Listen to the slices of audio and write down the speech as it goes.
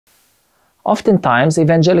Oftentimes,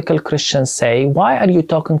 evangelical Christians say, why are you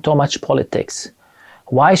talking too much politics?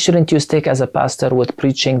 Why shouldn't you stick as a pastor with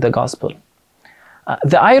preaching the gospel?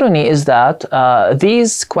 The irony is that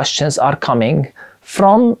these questions are coming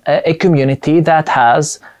from a community that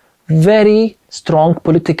has very strong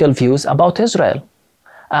political views about Israel.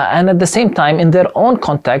 And at the same time, in their own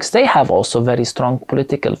context, they have also very strong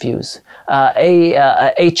political views.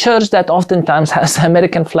 A church that oftentimes has the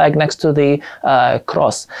American flag next to the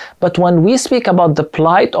cross. But when we speak about the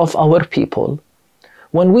plight of our people,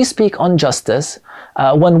 when we speak on justice,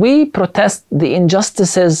 when we protest the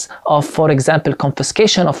injustices of, for example,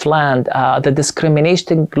 confiscation of land, the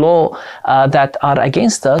discriminating law that are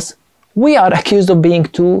against us, we are accused of being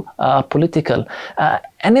too political.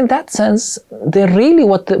 And in that sense,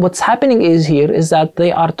 what's happening is that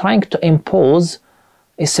they are trying to impose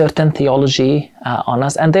a certain theology on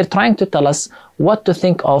us, and they're trying to tell us what to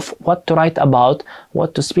think of, what to write about,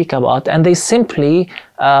 what to speak about, and they simply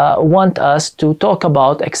want us to talk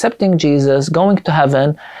about accepting Jesus, going to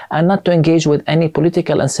heaven, and not to engage with any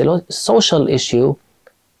political and social issue,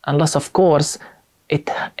 unless, of course,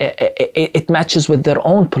 it matches with their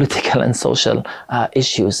own political and social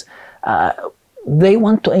issues. They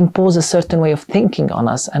want to impose a certain way of thinking on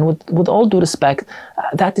us, and with all due respect,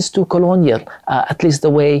 that is too colonial, at least the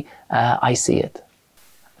way I see it.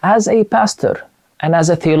 As a pastor, and as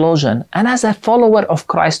a theologian, and as a follower of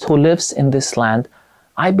Christ who lives in this land,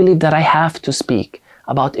 I believe that I have to speak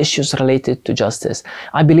about issues related to justice.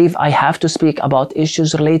 I believe I have to speak about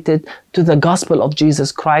issues related to the gospel of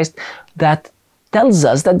Jesus Christ that tells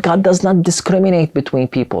us that God does not discriminate between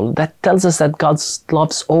people, that tells us that God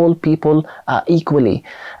loves all people equally.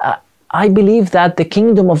 I believe that the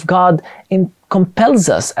kingdom of God compels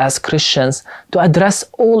us as Christians to address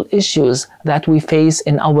all issues that we face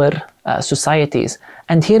in our societies.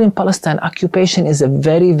 And here in Palestine, occupation is a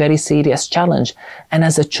very, very serious challenge. And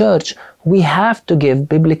as a church, we have to give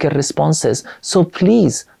biblical responses. So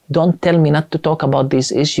please don't tell me not to talk about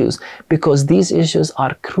these issues, because these issues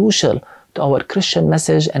are crucial to our Christian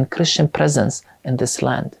message and Christian presence in this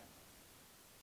land.